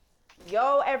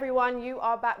Yo everyone, you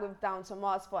are back with Down to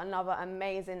Mars for another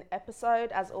amazing episode.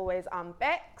 As always, I'm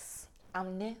Bex.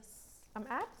 I'm Nis. I'm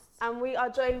Abs. And we are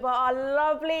joined by our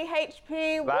lovely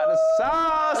HP. Like the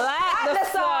sauce! Like the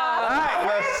sauce! Like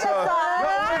the sauce!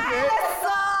 Like the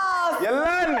sauce! You're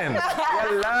learning!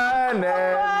 You're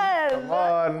learning! Come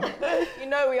on! You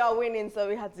know we are winning, so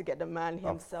we had to get the man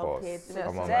himself course. here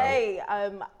Come on, today.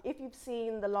 If you've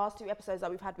seen the last 2 episodes that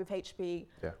we've had with HP,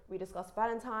 Yeah. we discussed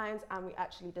Valentine's and we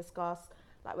actually discussed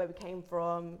like where we came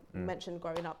from. You mentioned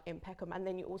growing up in Peckham, and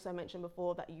then you also mentioned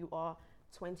before that you are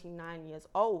 29 years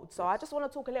old. So I just want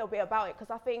to talk a little bit about it,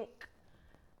 because I think,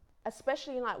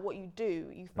 especially in like what you do,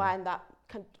 you find that,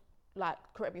 like,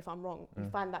 correct me if I'm wrong, you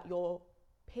find that your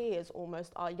peers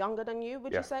almost are younger than you,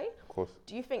 would you say? Of course.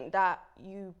 Do you think that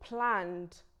you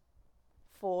planned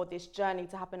for this journey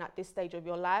to happen at this stage of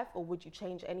your life, or would you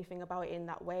change anything about it in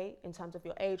that way, in terms of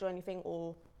your age or anything,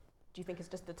 or do you think it's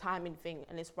just the timing thing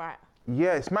and it's right?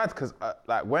 Yeah, it's mad because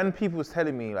like when people was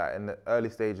telling me like in the early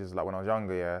stages, like when I was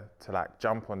younger, yeah, to like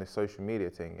jump on this social media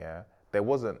thing, yeah, there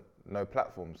wasn't no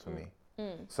platforms for me.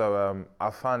 So I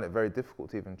found it very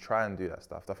difficult to even try and do that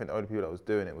stuff. I think the only people that was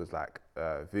doing it was like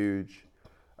Vuj,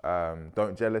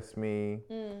 Don't Jealous Me.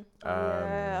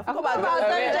 I forgot about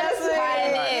that.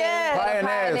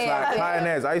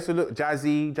 Pioneers. I used to look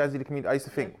Jazzy the comedian. I used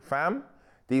to think, fam,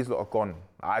 these lot are gone.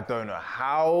 I don't know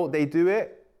how they do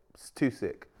it. It's too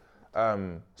sick.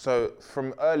 So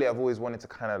from early, I've always wanted to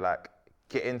kind of like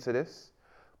get into this,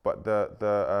 but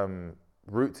the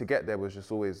route to get there was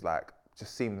just always like,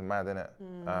 just seemed mad,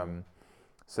 innit?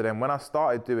 So then when I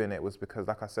started doing it was because,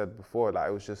 like I said before, like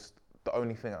it was just the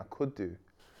only thing I could do.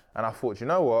 And I thought, you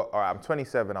know what? All right, I'm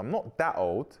 27. I'm not that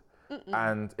old.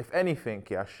 And if anything,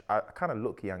 yeah, I kind of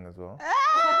look young as well.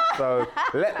 So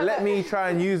let me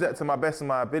try and use that to my best of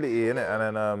my ability, innit?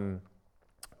 And then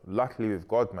luckily with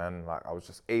God, man, like I was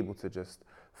just able to just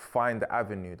find the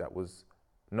avenue that was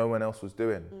no one else was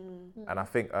doing. And I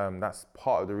think that's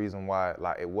part of the reason why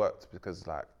like it worked, because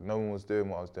like no one was doing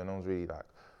what I was doing. No one was really like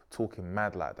talking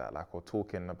mad like that, like, or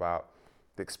talking about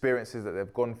the experiences that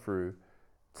they've gone through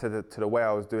to the way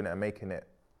I was doing it and making it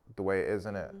the way it is,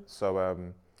 innit? So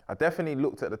I definitely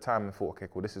looked at the time and thought, okay,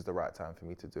 cool, this is the right time for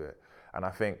me to do it. And I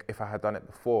think if I had done it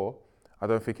before, I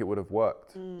don't think it would have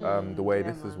worked the way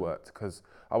this has worked, because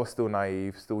I was still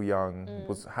naive, still young,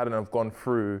 hadn't have gone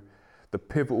through the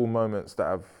pivotal moments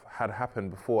that had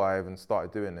happened before I even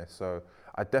started doing this. So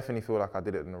I definitely feel like I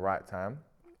did it in the right time.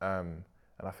 And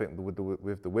I think with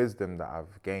the wisdom that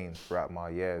I've gained throughout my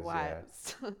years,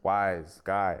 wise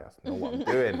guy, I know what I'm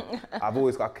doing.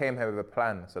 I came here with a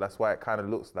plan, so that's why it kind of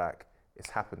looks like it's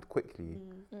happened quickly.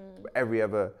 But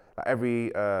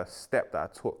every step that I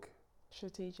took,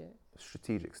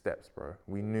 strategic steps, bro.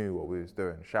 We knew what we was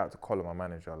doing. Shout out to Colin, my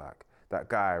manager. Like that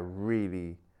guy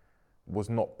really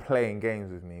was not playing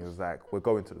games with me. He was like, we're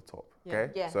going to the top,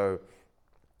 okay? Yeah. So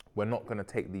we're not gonna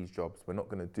take these jobs. We're not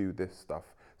gonna do this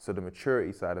stuff. So the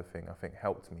maturity side of thing, I think,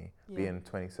 helped me being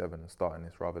 27 and starting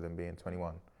this rather than being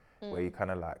 21, where you kind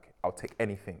of like, I'll take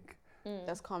anything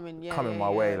That's coming my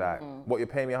way. Like, what, you're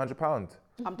paying me £100?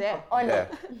 I'm there. Yeah.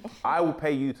 I will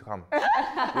pay you to come. You know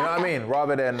what I mean?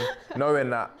 Rather than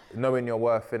knowing your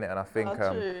worth in it. And I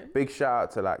think big shout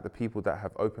out to like the people that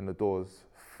have opened the doors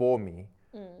for me,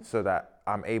 so that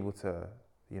I'm able to,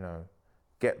 you know,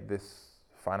 get this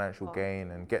financial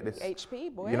gain and get this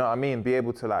HP, boy. You know what I mean? Be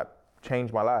able to like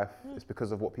change my life. It's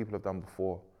because of what people have done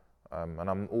before. And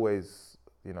I'm always,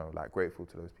 you know, like grateful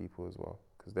to those people as well,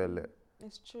 because they're lit.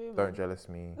 It's true, Don't Jealous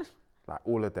Me, like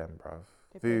all of them, bruv.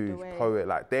 They paved the way. Vuj, Poet,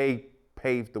 like they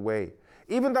paved the way.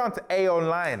 Even down to A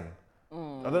Online. I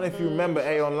don't know if you remember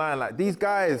A Online, like these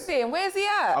guys. Where's he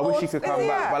at? I wish he could come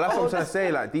back, but that's what I'm trying to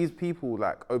say. Like these people,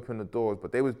 like opened the doors,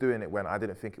 but they was doing it when I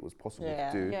didn't think it was possible to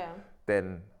do. Yeah.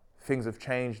 Then things have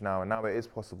changed now, and now it is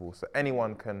possible. So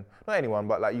anyone can, not anyone,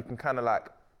 but like you can kind of like.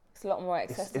 It's a lot more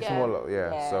accessible. It's more,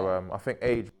 yeah. So I think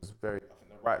age was the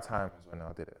right time was when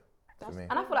I did it. For me.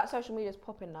 And I feel like social media is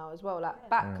popping now as well. Like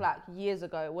back like years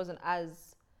ago, it wasn't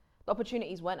as, the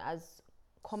opportunities weren't as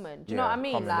common. Do you know what I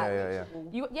mean? Common,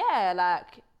 Like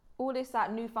like all this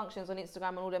like new functions on Instagram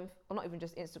and all them, or not even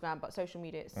just Instagram, but social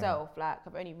media itself, like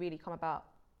have only really come about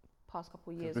past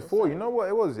couple of years. Before, or so. you know what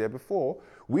it was, before,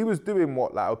 we was doing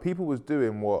what, like, or people was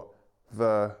doing what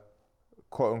the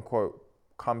quote unquote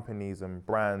companies and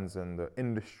brands and the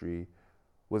industry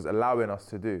was allowing us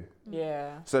to do.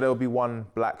 Yeah. So there'll be one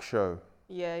black show,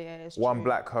 It's one true.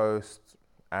 black host,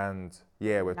 and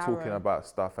we're talking Narrow. about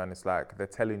stuff, and it's like they're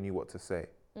telling you what to say.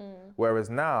 Whereas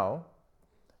now,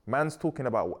 man's talking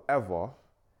about whatever,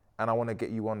 and I want to get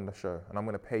you on the show, and I'm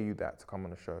going to pay you that to come on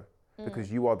the show, because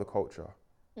you are the culture.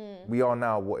 We are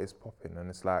now what is popping, and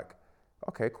it's like,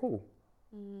 okay, cool.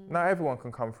 Now everyone can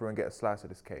come through and get a slice of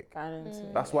this cake.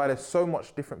 That's why there's so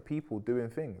much different people doing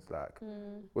things. Like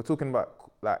we're talking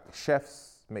about like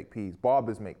chefs make peas,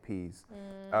 barbers make peas,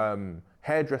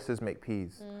 hairdressers make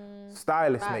peas,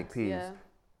 stylists make peas,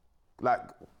 like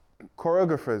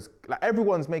choreographers, like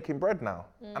everyone's making bread now,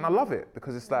 and I love it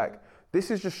because it's like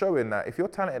this is just showing that if you're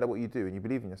talented at what you do and you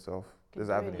believe in yourself, there's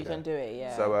an avenue. You can do it,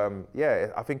 yeah. So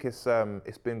I think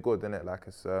it's been good, isn't it? Like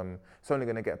it's only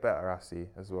gonna get better, I see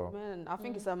as well. Man, I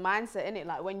think it's a mindset, innit?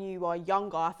 Like when you are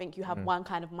younger, I think you have one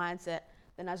kind of mindset.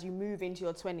 Then as you move into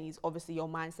your 20s, obviously your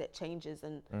mindset changes,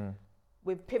 and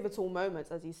with pivotal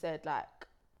moments, as you said, like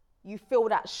you feel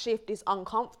that shift is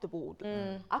uncomfortable.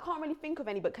 I can't really think of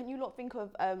any, but can you not think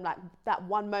of like that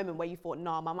one moment where you thought,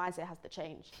 nah, my mindset has to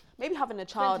change? Maybe having a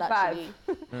child 25. actually.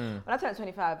 When I turned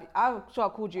 25, I'm sure I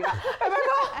called you like, oh my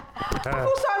God, I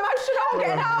feel so emotional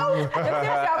getting old.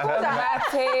 Seriously, I called that.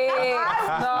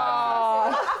 No.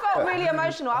 I felt really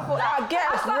emotional. I thought, like,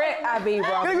 get us rip, Abby,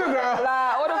 bro. Get a good girl.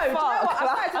 Like, what the No, do you know fuck? what? I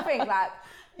started to think, like,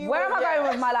 where am I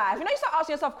going with my life? You know, you start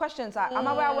asking yourself questions like, am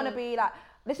I where I want to be? Like,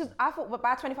 I thought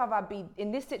by 25 I'd be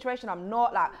in this situation. I'm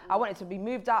not. Like, I wanted to be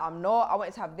moved out. I'm not. I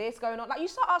wanted to have this going on. Like, you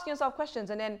start asking yourself questions,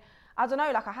 and then I don't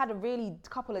know. Like, I had a really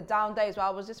couple of down days where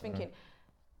I was just thinking,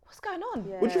 what's going on?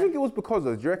 What do you think it was because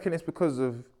of? Do you reckon it's because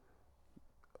of?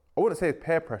 I wouldn't say it's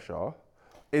peer pressure.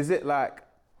 Is it like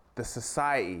the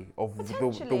society of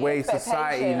the way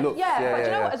society looks? Yeah, but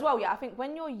you know what as well? Yeah, I think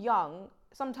when you're young,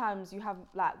 sometimes you have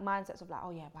like mindsets of like,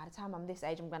 oh yeah, by the time I'm this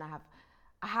age, I'm gonna have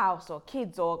a house or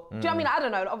kids or do you know what I mean? I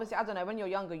don't know. Obviously, I don't know. When you're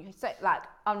younger, you set like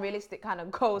unrealistic kind of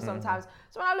goals sometimes.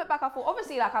 So when I look back, I thought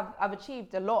obviously like I've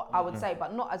achieved a lot, I would say,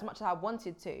 but not as much as I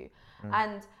wanted to.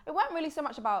 And it wasn't really so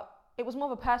much about. It was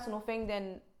more of a personal thing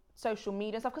than social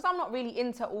media and stuff, because I'm not really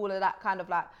into all of that kind of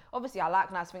like. Obviously, I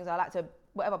like nice things. I like to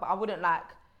whatever, but I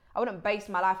wouldn't base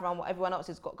my life around what everyone else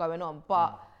has got going on.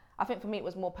 But I think for me, it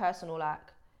was more personal,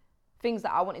 like things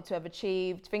that I wanted to have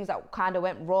achieved, things that kind of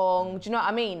went wrong. Do you know what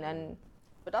I mean? And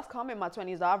But that's come in my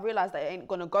 20s. I've realised that it ain't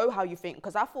gonna go how you think.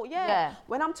 Because I thought,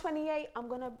 when I'm 28, I'm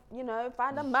gonna,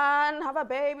 find a man, have a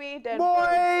baby. Then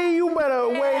Boy, you better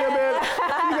wait a bit.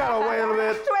 You gotta wait a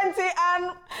bit. 20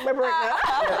 and we're pregnant.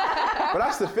 But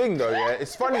that's the thing, though. Yeah,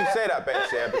 it's funny you say that,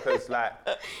 Bex. Yeah, because like,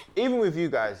 even with you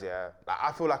guys, like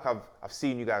I feel like I've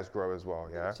seen you guys grow as well.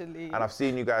 Yeah, Literally. And I've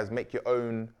seen you guys make your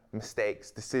own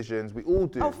mistakes, decisions. We all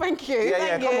do. Oh, thank you. Yeah,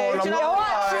 Thank come you. on. Do I'm you know not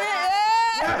what? lying.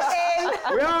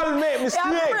 We all make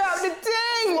mistakes.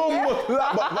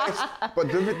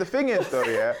 But the thing is, though,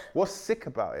 yeah, what's sick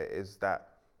about it is that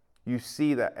you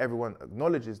see that everyone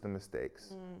acknowledges the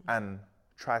mistakes and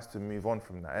tries to move on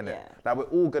from that, innit? Yeah. Like, we're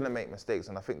all gonna make mistakes,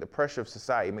 and I think the pressure of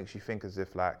society makes you think as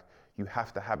if, like, you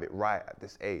have to have it right at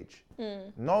this age.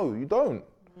 No, you don't.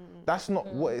 That's not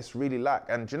what it's really like.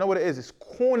 And do you know what it is? It's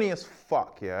corny as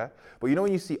fuck, yeah? But you know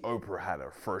when you see Oprah had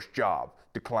her first job,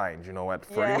 declined, at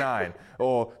 39,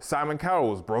 or Simon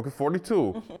Cowell's broke at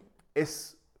 42.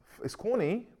 It's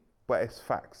corny, but it's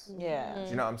facts. Yeah. Do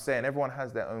you know what I'm saying? Everyone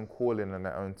has their own calling and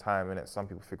their own time, innit? Some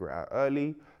people figure it out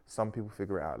early, some people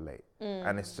figure it out late.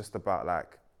 And it's just about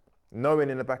like knowing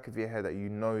in the back of your head that you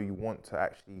want to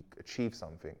actually achieve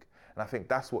something. And I think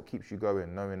that's what keeps you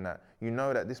going, knowing that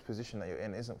that this position that you're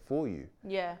in isn't for you.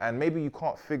 Yeah. And maybe you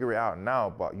can't figure it out now,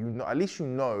 but at least you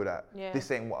know that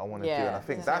this ain't what I want to do. And I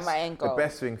think that's the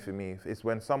best thing for me is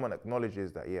when someone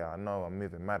acknowledges that, I know I'm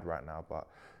moving mad right now, but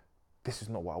this is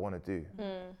not what I want to do.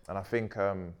 And I think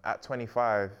at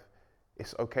 25,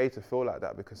 it's okay to feel like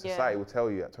that because society will tell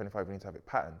you at 25 you need to have it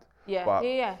patterned. Yeah. But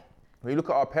when you look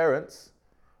at our parents,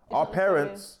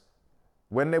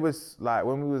 when we was like,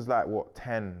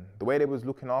 10, the way they was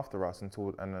looking after us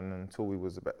until we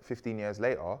was about 15 years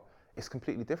later, it's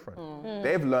completely different.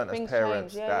 They've learned as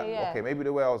parents that, okay, maybe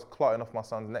the way I was clotting off my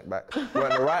son's neck back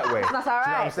weren't the right way. That's all right. Do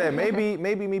you know what I'm saying?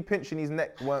 Maybe me pinching his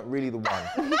neck weren't really the one.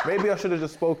 Maybe I should have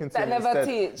just spoken to him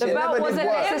instead. The belt wasn't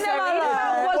necessary.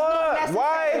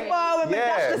 Why?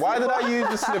 Why did I use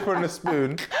the slipper and the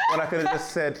spoon when I could have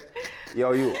just said,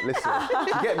 yo, you, listen,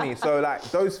 you get me? So like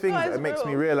those things, it makes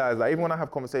me realize, like even when I have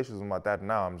conversations with my dad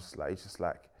now,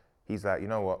 he's like, you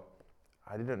know what?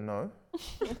 I didn't know.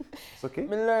 It's okay.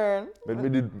 Me learn. But I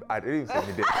didn't even say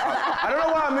me did. I don't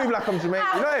know why I move like I'm Jamaican.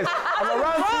 You know this? I'm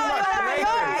around too much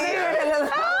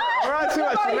Jamaicans. I'm around too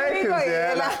much Jamaicans,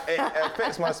 yeah. Like, it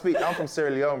affects my speech. I'm from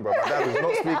Sierra Leone, bro. My dad was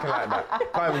not speaking like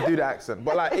that. Can't even do the accent.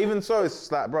 But like, even so, it's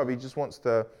just like, bro, he just wants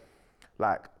to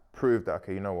like prove that,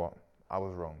 okay, you know what? I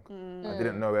was wrong. I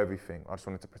didn't know everything. I just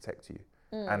wanted to protect you.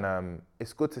 And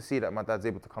it's good to see that my dad's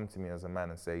able to come to me as a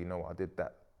man and say, you know what, I did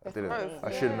that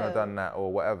I shouldn't have done that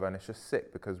or whatever, and it's just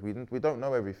sick because we don't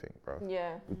know everything, bro.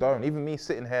 Yeah. We don't. Even me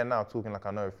sitting here now talking like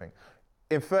I know everything.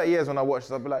 In 30 years when I watch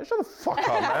this, I'll be like, shut the fuck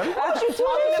up, man. What you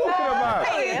talking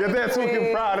about? You're there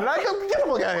talking proud, and I go, get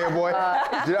the fuck out of here, boy.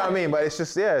 Do you know what I mean? But it's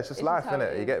just life,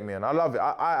 innit? You get me? And I love it.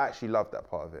 I actually love that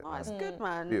part of it. Oh, it's good,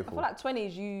 man. I Beautiful. feel like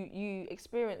 20s, you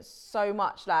experience so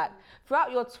much. Like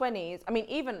throughout your 20s,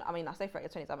 I say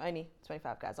throughout your 20s, I'm only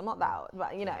 25, guys. I'm not that old,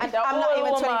 but you know. And I'm not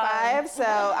even 25, so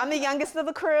I'm the youngest of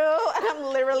the crew, and I'm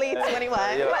literally 21.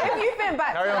 But if you think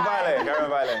back Carry on violating,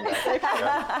 guys.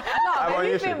 Yeah. no, on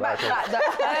if you YouTube, think back to right,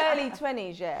 like the early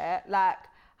 20s, yeah, like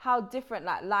how different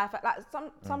like life, like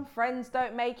some friends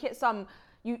don't make it, some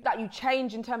you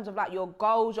change in terms of like your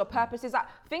goals, your purposes, like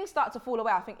things start to fall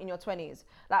away, I think, in your 20s.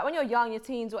 Like when you're young, your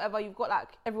teens, whatever, you've got like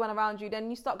everyone around you, then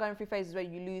you start going through phases where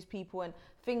you lose people and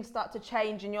things start to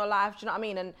change in your life, do you know what I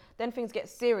mean? And then things get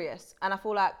serious. And I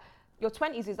feel like your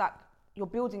 20s is like you're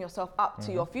building yourself up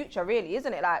to your future, really,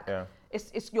 isn't it? Like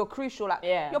it's your crucial, like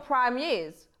your prime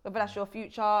years, whether that's your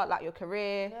future, like your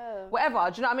career, whatever,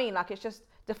 do you know what I mean? Like it's just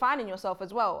defining yourself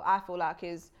as well, I feel like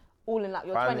is all in like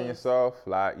your 20s. Finding yourself,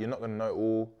 like you're not gonna know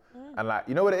all. And like,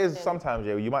 you know what it is sometimes,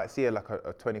 you might see a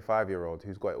 25-year-old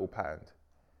who's got it all patterned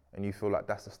and you feel like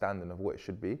that's the standard of what it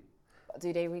should be. But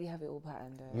do they really have it all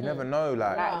patterned? Though? You never know,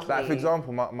 like Exactly. for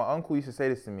example, my uncle used to say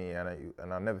this to me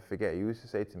and I'll never forget, he used to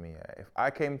say to me, if I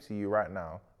came to you right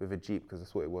now with a Jeep, because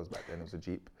that's what it was back then, it was a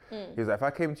Jeep. He was like, if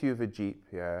I came to you with a Jeep,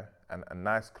 and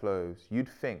nice clothes, you'd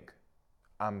think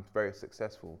I'm very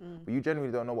successful, but you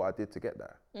genuinely don't know what I did to get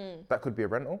that. That could be a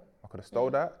rental. I could have stole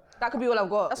that. That could be all I've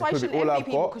got. That's why you shouldn't envy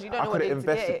people, because you don't know what I they could did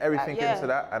have to get invested it. everything Like, into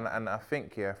that, and I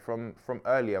think from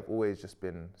early I've always just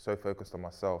been so focused on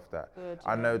myself that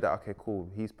I know that okay, cool,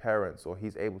 he's parents or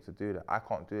he's able to do that. I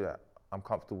can't do that. I'm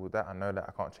comfortable with that. I know that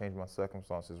I can't change my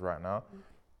circumstances right now,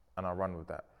 and I run with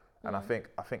that. And I think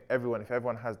if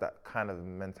everyone has that kind of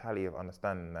mentality of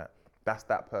understanding that that's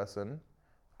that person,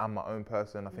 I'm my own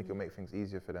person, I think it'll make things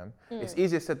easier for them. It's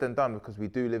easier said than done because we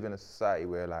do live in a society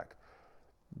where like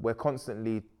we're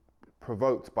constantly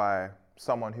provoked by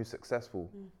someone who's successful,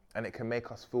 and it can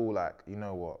make us feel like, you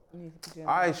know what,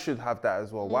 I should have that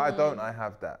as well. Why don't I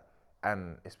have that?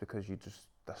 And it's because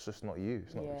that's just not you.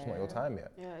 It's not your time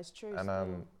yet. Yeah, it's true.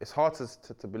 And it's hard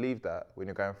to believe that when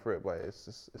you're going through it, but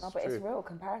it's But true. it's real.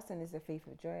 Comparison is the thief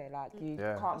of joy. Like you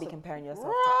can't be comparing yourself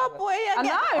to Oh others. boy, I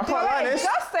know, I can't lie, this.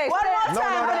 just say One more No,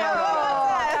 time. no, no, no,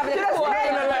 no. Just We're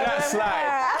gonna let that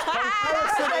slide.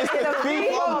 Comparison is the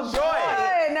thief of joy.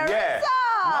 Yeah.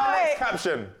 My next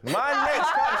caption,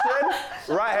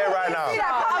 right here, right now.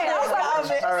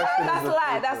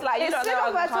 That's like you It's don't slip know.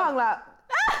 off her tongue, like.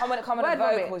 Come on the Word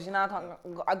vomit. vocals, you know.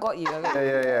 I got you.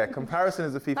 Yeah. Comparison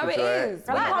is the thief No, of it joy. is.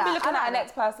 I You like can't be that. looking I like at the that.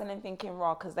 next person and thinking,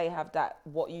 raw, because they have that,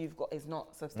 what you've got is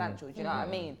not substantial. Do you know what I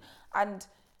mean? And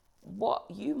what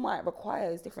you might require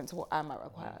is different to what I might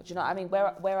require. Do you know what I mean?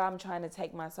 Where I'm trying to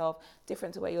take myself,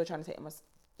 different to where you're trying to take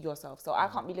yourself. So I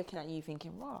can't be looking at you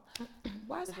thinking, raw,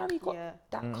 why has Harry got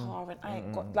that car and I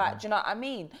ain't got, like, do you know what I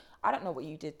mean? I don't know what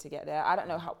you did to get there. I don't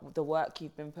know how the work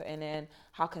you've been putting in,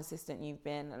 how consistent you've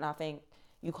been. And I think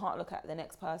you can't look at the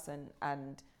next person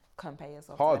and compare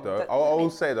yourself Hard to them. though. I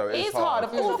will say though, it's hard. Of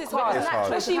course it's hard. It's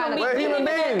hard. Especially when We're we live human in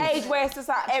an beings. age where it's just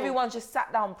like everyone's just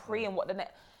sat down pre and what the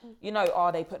next, you know,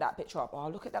 they put that picture up. Oh,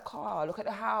 look at the car, look at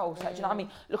the house. Like, do you know what I mean?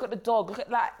 Look at the dog. Look at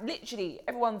like literally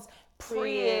everyone's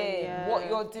pre-ing what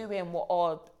you're doing,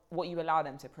 what you allow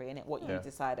them to pre in it, what you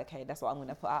decide. Okay, that's what I'm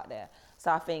gonna put out there. So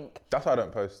I think That's why I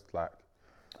don't post like.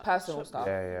 personal stuff.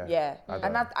 Yeah.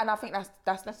 And I think that's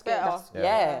good. better.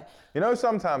 Yeah. You know,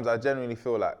 sometimes I genuinely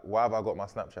feel like, why have I got my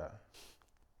Snapchat?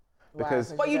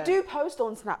 Because But you do post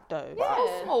on Snap though.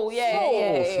 Small, small,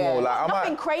 like I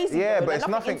Nothing might, crazy yeah, though, but like it's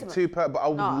nothing nothing intimate. too but I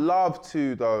would love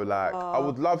to though, like I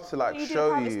would love to like You do a show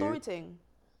private you. story thing.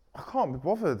 I can't be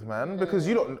bothered, man, because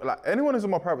you don't like anyone who's in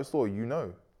my private store, you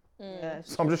know. Yeah.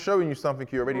 So I'm just showing you something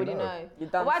you already Already know. know. You're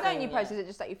But done why don't saying you it. post? Is it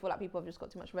just that you feel like people have just got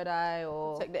too much red eye,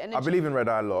 or Take the energy. I believe in red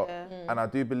eye a lot, Yeah. and I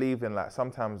do believe in like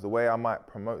sometimes the way I might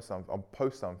promote something, I'll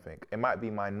post something, it might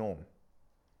be my norm.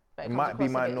 but It comes might be across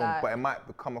a my bit norm, like- but it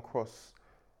might come across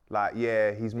like,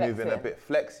 yeah, he's moving a Flexing. bit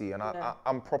flexy, and Yeah.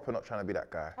 I'm proper not trying to be that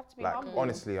guy. Have to be Like humble.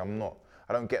 honestly, I'm not.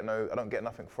 I don't get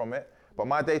nothing from it. But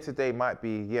my day to day might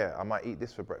be, yeah, I might eat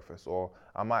this for breakfast, or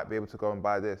I might be able to go and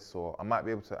buy this, or I might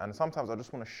be able to. And sometimes I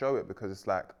just want to show it because it's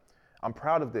like, I'm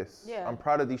proud of this. Yeah. I'm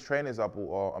proud of these trainers I bought,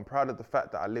 or I'm proud of the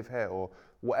fact that I live here, or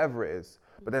whatever it is.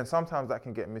 But then sometimes that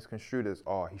can get misconstrued as,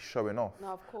 oh, he's showing off. No,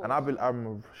 of course. And I'm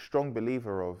a strong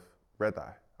believer of red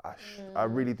eye. I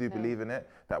really do believe in it.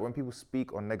 That when people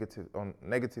speak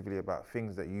negatively about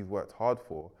things that you've worked hard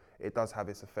for, it does have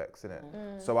its effects in it.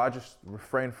 So I just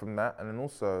refrain from that. And then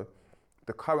also,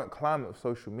 the current climate of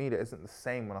social media isn't the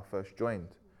same when I first joined.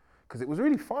 Because it was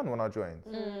really fun when I joined.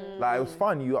 Like, it was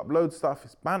fun. You upload stuff,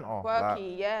 it's banter.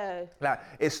 Quirky, yeah. Like,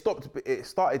 it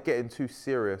started getting too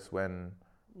serious when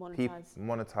people Monetize.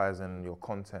 monetizing your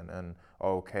content and,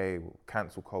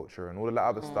 cancel culture and all of that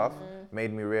other stuff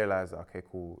made me realize that, okay,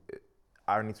 cool.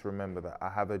 I need to remember that I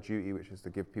have a duty, which is to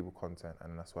give people content,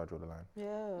 and that's where I draw the line.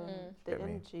 Yeah, the Get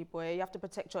me? energy, boy. You have to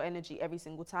protect your energy every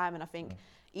single time. And I think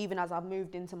even as I've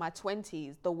moved into my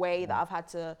 20s, the way that I've had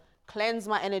to cleanse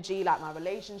my energy, like my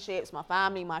relationships, my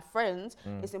family, my friends,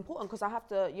 it's important because I have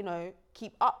to, you know,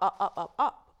 keep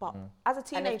up. But as a And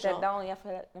if teenager, they're down, you have to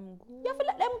let them go. you have to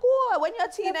let them go. When you're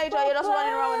a teenager, you're just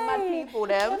running around with mad people.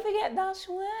 Them. Don't forget that's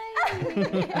way.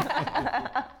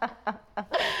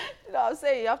 You know what I'm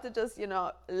saying? You have to just, you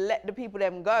know, let the people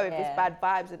them go if it's Yeah. bad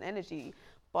vibes and energy.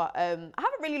 But I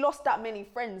haven't really lost that many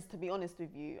friends, to be honest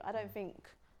with you. I don't think.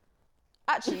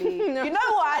 Actually, you know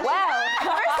what? Well,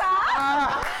 Carissa.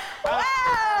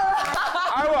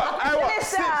 I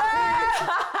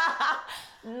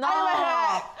no,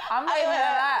 I'm not even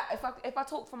that. If I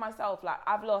talk for myself, like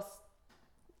I've lost.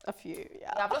 A few,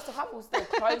 yeah. I've lost a couple still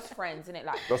close friends, innit?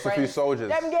 Like lost a few friends. soldiers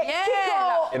Them get kicked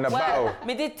out. in the battle.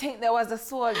 Me did think there was a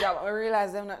soldier, but I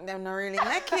realised them not really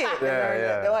make it.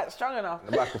 Yeah. They weren't strong enough.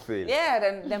 The battlefield. Yeah,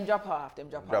 them drop off.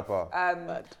 Drop off.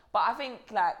 But I think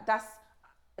like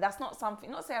that's not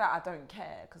something. Not saying that I don't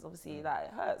care, because obviously like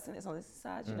it hurts and it's on this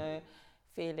side, you know,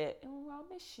 feel it. Oh, I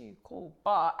miss you, cool.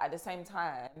 But at the same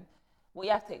time, what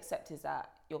you have to accept is that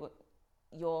you're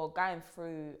going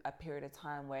through a period of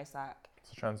time where it's like.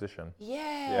 It's a transition.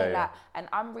 Yeah. And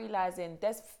I'm realizing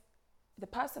there's the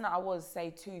person that I was,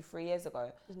 say, 2-3 years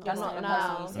ago. That's not the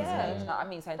person you see today. Do you know what I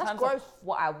mean? So in terms of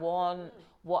what I want,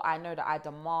 what I know that I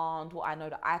demand, what I know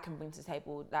that I can bring to the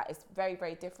table, that it's very,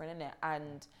 very different, isn't it?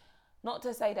 And not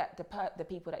to say that the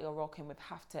people that you're rocking with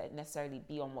have to necessarily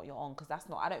be on what you're on, because that's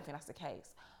not. I don't think that's the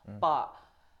case. But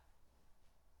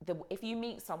if you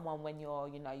meet someone when you're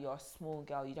a small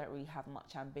girl, you don't really have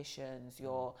much ambitions,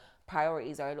 your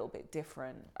priorities are a little bit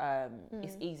different,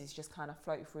 it's easy to just kind of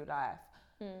float through life.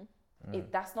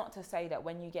 That's not to say that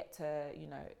when you get to, you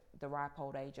know, the ripe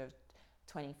old age of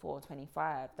 24,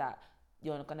 25, that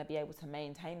you're not going to be able to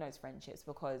maintain those friendships,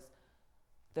 because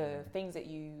the things that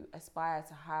you aspire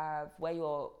to have, where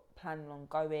you're planning on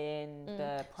going,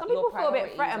 Some people feel a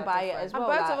bit threatened by it as And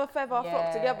well. birds of a feather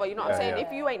flock together, you know what I'm saying? Yeah.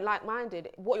 If you ain't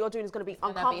like-minded, what you're doing is going to be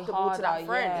gonna be uncomfortable to that harder,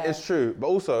 friend. yeah. It's true, but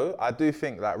also I do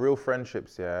think that real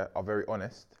friendships, are very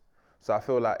honest. So I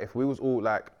feel like if we was all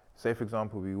like, say for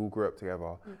example, we all grew up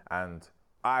together and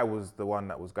I was the one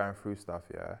that was going through stuff,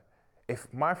 if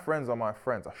my friends are my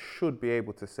friends, I should be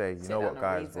able to say, you know what,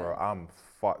 guys, bro, I'm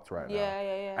fucked right now.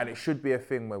 Yeah. And it should be a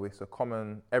thing where it's a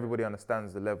common, everybody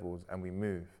understands the levels and we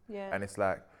move. Yeah. And it's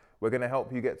like, we're gonna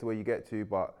help you get to where you get to,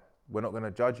 but we're not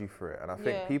gonna judge you for it. And I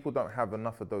think people don't have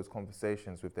enough of those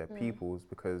conversations with their peoples,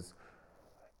 because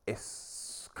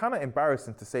it's kind of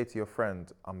embarrassing to say to your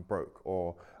friend, I'm broke,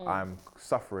 or I'm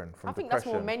suffering from I think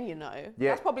depression. that's more men, you know. Yeah.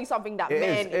 That's probably something that It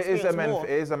men is. It is a experience man. more. It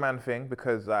is a man thing,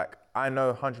 because like I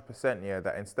know 100%,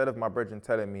 that instead of my brethren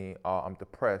telling me, I'm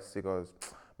depressed, he goes,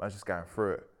 man's just going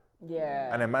through it.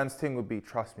 Yeah. And then man's thing would be,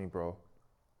 trust me, bro.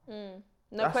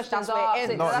 No questions that's where it asked.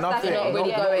 ends. Not that's nothing. not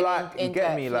really not going like in you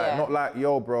get me. depth, Like yeah. not like,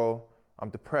 yo, bro, I'm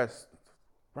depressed.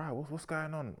 Bro, what's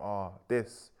going on?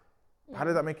 This. How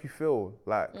did that make you feel?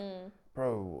 Like,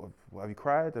 bro, have you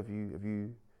cried? Have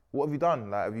you? What have you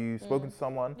done? Like, have you spoken to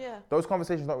someone? Yeah. Those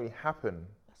conversations don't really happen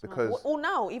because. Or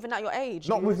now, even at your age.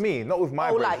 Not with me, not with my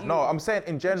Oh, brethren. like no, you. I'm saying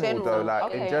in general, General. though, like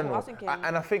Okay, in I general. was thinking-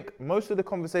 And I think most of the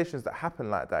conversations that happen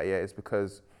like that, is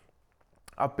because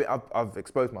I've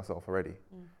exposed myself already.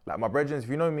 Like my brethren, if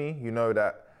you know me, you know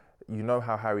that, you know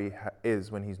how Harry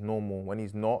is when he's normal. When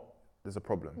he's not, there's a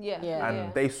problem.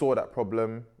 And they saw that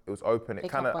problem. It was open. It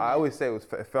Pick kind of. up on I it. always say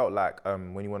it felt like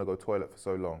when you want to go toilet for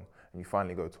so long and you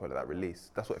finally go to toilet, that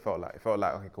release. That's what it felt like. It felt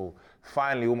like, okay, cool.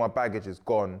 Finally, all my baggage is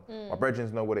gone. My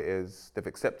brethren know what it is. They've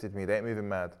accepted me. They ain't moving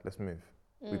mad. Let's move.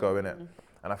 We go in it.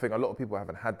 And I think a lot of people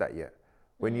haven't had that yet.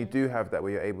 When you do have that,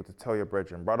 where you're able to tell your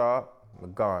brethren, brother,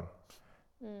 I'm gone.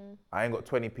 I ain't got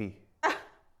 20p.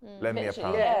 Lend me a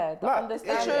pound. Yeah, the Like,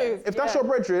 understanding. if that's your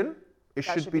brethren, it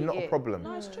should should be be not a it. problem.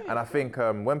 No, it's true. And I think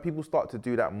when people start to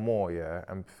do that more,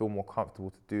 and feel more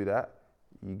comfortable to do that,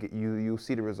 you'll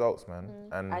see the results, man.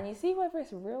 And you see whether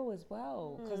it's real as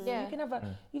well, because Yeah. you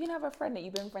can have a friend that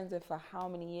you've been friends with for how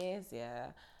many years,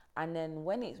 and then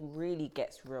when it really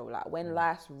gets real, like when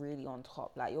life's really on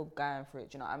top, like you're going through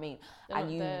it, do you know what I mean? They're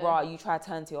And not there. you try to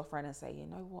turn to your friend and say, you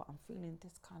know what, I'm feeling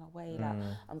this kind of way, like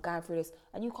I'm going through this,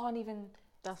 and you can't even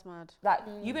That's mad. Like,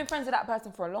 you've been friends with that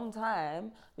person for a long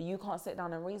time, but you can't sit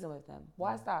down and reason with them.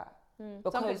 Why is that?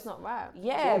 Something's not right.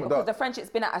 Yeah, but because the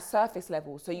friendship's been at a surface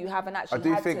level, so you haven't I actually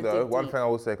do had think to though, dig one deep. thing I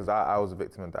will say, because I was a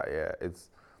victim of that, yeah, it's,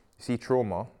 you see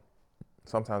trauma,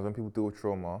 sometimes when people deal with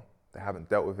trauma, they haven't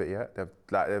dealt with it yet.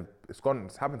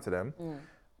 It's happened to them,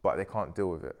 but they can't deal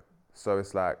with it. So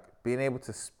it's like being able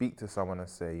to speak to someone and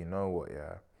say, you know what,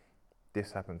 yeah,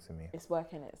 this happened to me. It's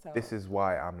working itself. This is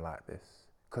why I'm like this.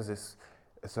 Because it's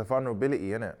a vulnerability,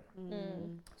 innit?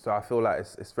 So I feel like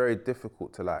it's very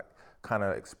difficult to like kind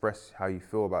of express how you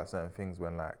feel about certain things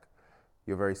when like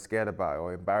you're very scared about it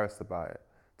or embarrassed about it,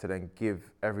 to then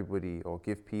give everybody or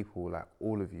give people like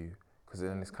all of you, because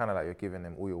then it's kind of like you're giving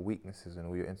them all your weaknesses and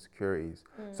all your insecurities.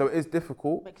 So it is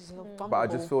difficult, Makes you feel but I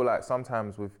vulnerable. just feel like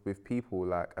sometimes with people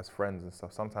like as friends and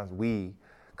stuff, sometimes we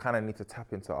kind of need to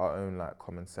tap into our own like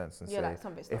common sense and Yeah, say, like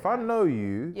something's if not I right. know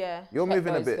you, Yeah. you're Check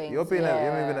moving a those bit, things, you're moving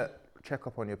yeah. a check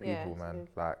up on your Yeah, people, man.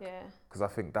 Like, Yeah. because I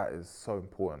think that is so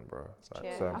important, bro. Like,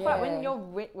 Yeah. so I important. feel like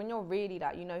Yeah. when you're really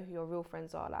like, you know who your real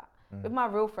friends are. Like Mm. with my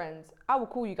real friends, I will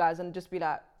call you guys and just be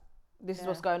like, this is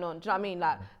what's going on. Do you know what I mean?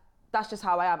 Like that's just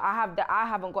how I am. I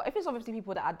haven't got, if it's obviously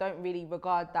people that I don't really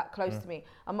regard that close Mm. to me,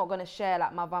 I'm not gonna share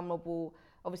like my vulnerable,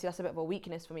 obviously that's a bit of a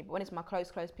weakness for me, but when it's my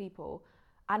close people,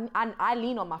 and I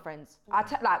lean on my friends.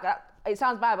 It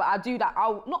sounds bad, but I do that.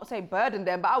 I'll not say burden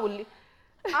them, but I will.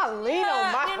 I lean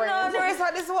on my friends. It's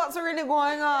like, this is what's really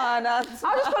going on. I'll just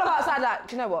pull them outside like,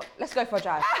 do you know what? Let's go for a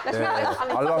drive. Let's Yeah, do yeah. this.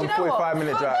 A long Do you know what?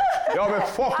 45-minute drive. Yo, man,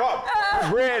 fuck up.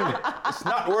 My brain, it's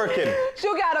not working.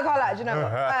 She'll get out of the car like, do you know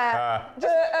what?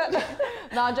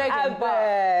 No, I'm joking.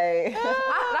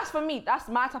 But that's for me. That's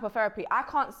my type of therapy. I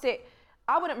can't sit.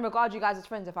 I wouldn't regard you guys as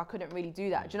friends if I couldn't really do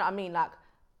that. Do you know what I mean? Like,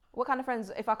 what kind of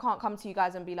friends if I can't come to you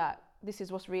guys and be like, this is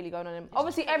what's really going on? And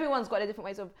obviously, everyone's got their different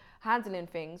ways of handling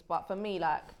things. But for me,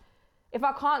 like, if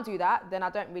I can't do that, then I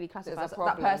don't really classify There's a that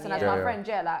problem, person as yeah. my Yeah. friend.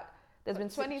 Yeah, like, there's been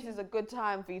 20s is a good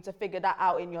time for you to figure that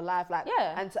out in your life, like,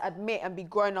 Yeah. and to admit and be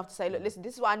grown enough to say, look, listen,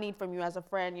 this is what I need from you as a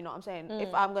friend. You know what I'm saying?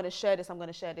 If I'm going to share this, I'm going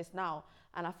to share this now.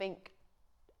 And I think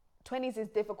 20s is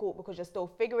difficult because you're still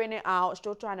figuring it out,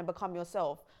 still trying to become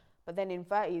yourself. But then in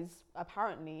 30s,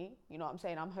 apparently, you know what I'm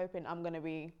saying? I'm hoping I'm going to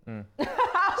be. I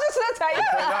was just gonna tell you.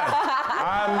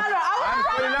 I'm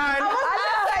 29.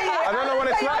 I don't know what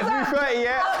it's like to be 30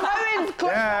 yet.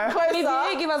 Yeah.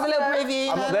 Preview, give us a little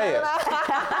preview. I'm not there yet.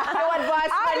 No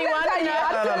advice for anyone. tell you, No.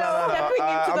 Stepping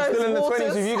into I'm those still in the waters.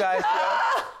 20s with you guys.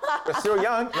 We're still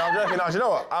young. No, I'm joking. No, do you know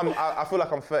what? I feel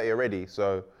like I'm 30 already.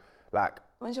 So, like,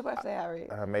 When's your birthday, Harry?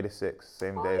 May the 6th,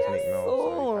 same day as Meek Mill.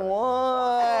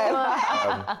 Oh,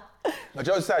 But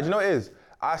Joe said, you know what it is?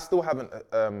 I still haven't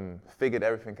figured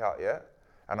everything out yet.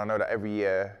 And I know that every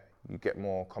year you get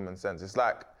more common sense. It's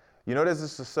like, you know, there's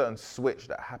just a certain switch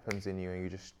that happens in you and you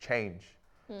just change.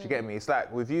 Do you get me? It's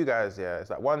like with you guys, yeah, it's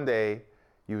like one day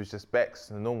you was just Bex,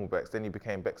 the normal Bex, then you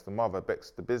became Bex the mother,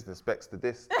 Bex the business, Bex the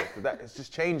this, Bex the that. It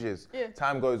just changes.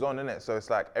 Time goes on, innit? So it's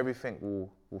like everything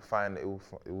will find, it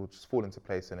will just fall into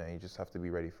place, innit? And you just have to be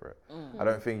ready for it. I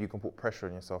don't think you can put pressure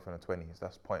on yourself in the 20s.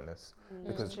 That's pointless.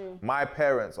 Because my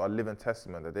parents are living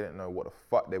testament that they didn't know what the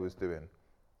fuck they was doing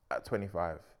at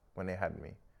 25 when they had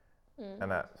me.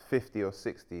 And at 50 or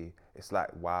 60, it's like,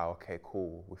 wow, okay,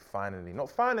 cool. We finally,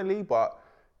 not finally, but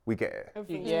we get it.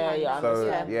 yeah.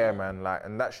 So yeah, man, like,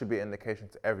 and that should be an indication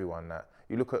to everyone that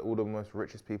you look at all the most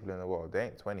richest people in the world, they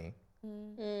ain't 20.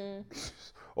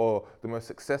 Or the most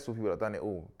successful people that done it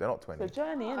all, they're not 20. It's a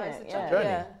journey, isn't it's it? a Journey.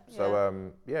 Yeah.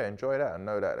 So enjoy that and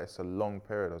know that it's a long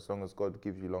period. As long as God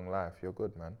gives you long life, you're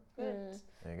good, man.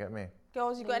 You get me?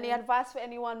 Girls, you got any advice for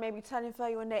anyone maybe turning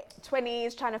 30 in their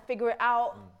 20s, trying to figure it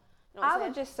out? You know what I I'm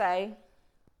would saying? just say,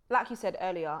 like you said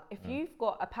earlier, if you've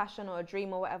got a passion or a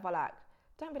dream or whatever, like,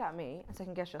 don't be like me and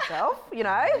second guess yourself, you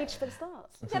know? Reach for the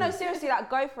stars. You know, seriously, like,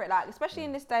 go for it. Like, especially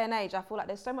in this day and age, I feel like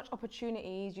there's so much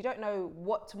opportunities. You don't know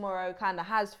what tomorrow kind of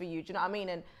has for you. Do you know what I mean?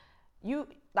 And you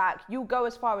go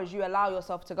as far as you allow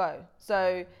yourself to go.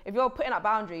 So if you're putting up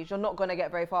boundaries, you're not going to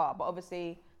get very far. But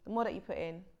obviously, the more that you put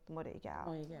in, the more that you get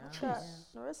out.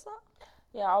 Narissa?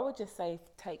 Yeah, I would just say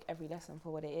take every lesson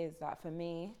for what it is. Like for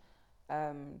me,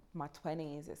 my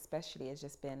 20s especially has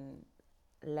just been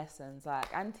lessons, like,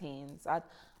 and teens.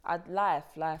 Life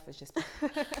has just been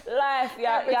life.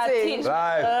 Yeah, teach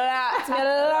Life. me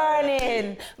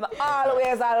learning. But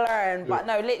always I learn. But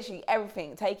no, literally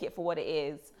everything. Take it for what it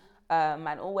is, and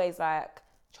always like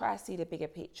try to see the bigger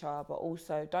picture. But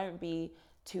also don't be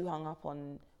too hung up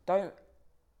on. Don't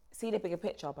see the bigger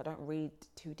picture, but don't read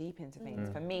too deep into things.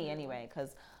 For me, anyway,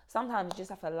 because sometimes you just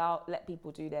have to let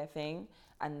people do their thing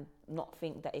and not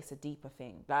think that it's a deeper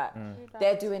thing. Like,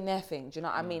 they're doing their thing. Do you know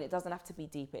what I mean? It doesn't have to be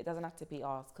deeper. It doesn't have to be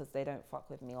ours because they don't fuck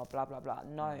with me or blah, blah, blah.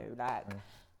 No, like,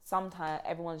 sometimes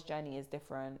everyone's journey is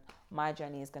different. My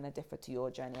journey is going to differ to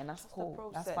your journey, and that's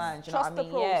cool. That's fine. Do you know what I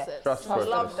mean? Yeah. Trust the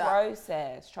Love that.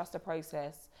 Process. Trust the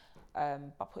process.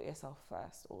 But put yourself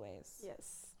first, always.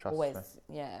 Yes. Trust always.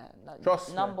 me. Yeah.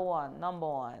 Trust number one.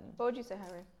 What would you say,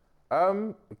 Harry?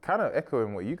 Kind of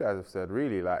echoing what you guys have said,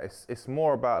 really. Like, it's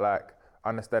more about like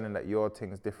understanding that your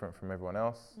thing's different from everyone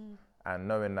else, and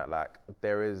knowing that like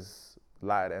there is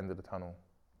light at the end of the tunnel.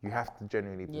 You have to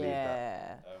genuinely believe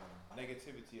that.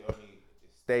 Negativity only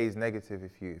stays negative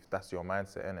if that's your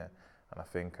mindset, innit? And I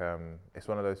think it's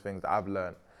one of those things that I've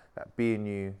learned, that being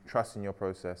you, trusting your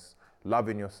process,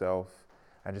 loving yourself,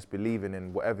 and just believing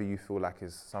in whatever you feel like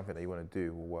is something that you want to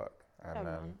do will work.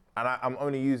 And I'm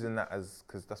only using that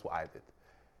because that's what I did.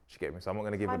 You get me? So I'm not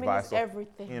going to give advice. Is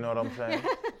everything. You know what I'm saying?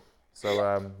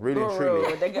 So really and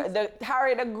truly.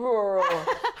 Harry the guru.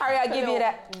 Harry, I'll give you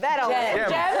that. Gems,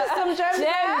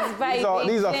 baby.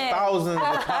 These are thousands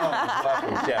of pounds worth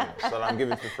of gems that I'm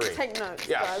giving for free. Take notes.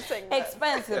 Yeah. Guys, take notes.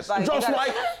 Expensive, buddy. Just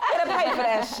Mike. Gotta pay for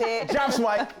that shit. Jabs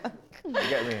Mike. You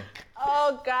get me?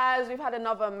 Oh, guys, we've had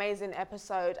another amazing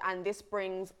episode, and this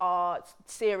brings our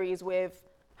series with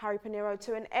Harry Pinero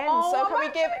to an end. So can we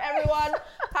give everyone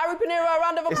Harry Pinero a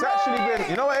round of applause? It's actually been,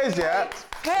 you know what it is, yeah?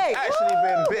 Hey. It's actually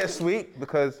been bittersweet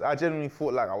because I genuinely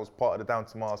thought like I was part of the Down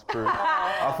to Mars crew.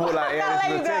 I thought like, yeah, this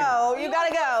is the thing. You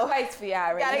gotta go. Place for you,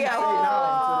 Harry. Gotta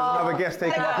go. Another guest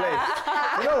taking my place.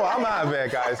 You know what? I'm out of here,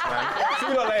 guys, man. See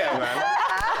you lot later, man.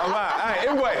 I'm out. Hey,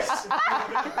 invoice.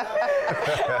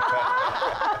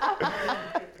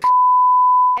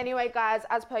 Anyway, guys,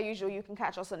 as per usual, you can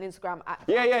catch us on Instagram at...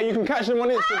 Yeah, you can catch them on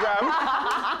Instagram.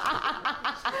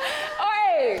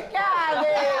 Oi! Get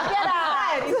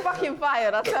out! He's fucking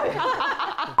fired, I tell you.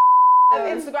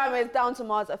 Instagram is Down to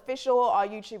Mars Official. Our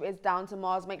YouTube is Down to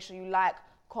Mars. Make sure you like,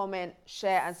 comment,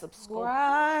 share, and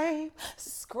subscribe.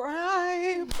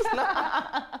 Subscribe.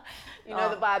 You know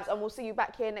the vibes, and we'll see you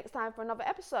back here next time for another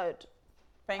episode.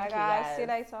 Thank you, guys. guys. See you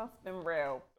later. It's been real.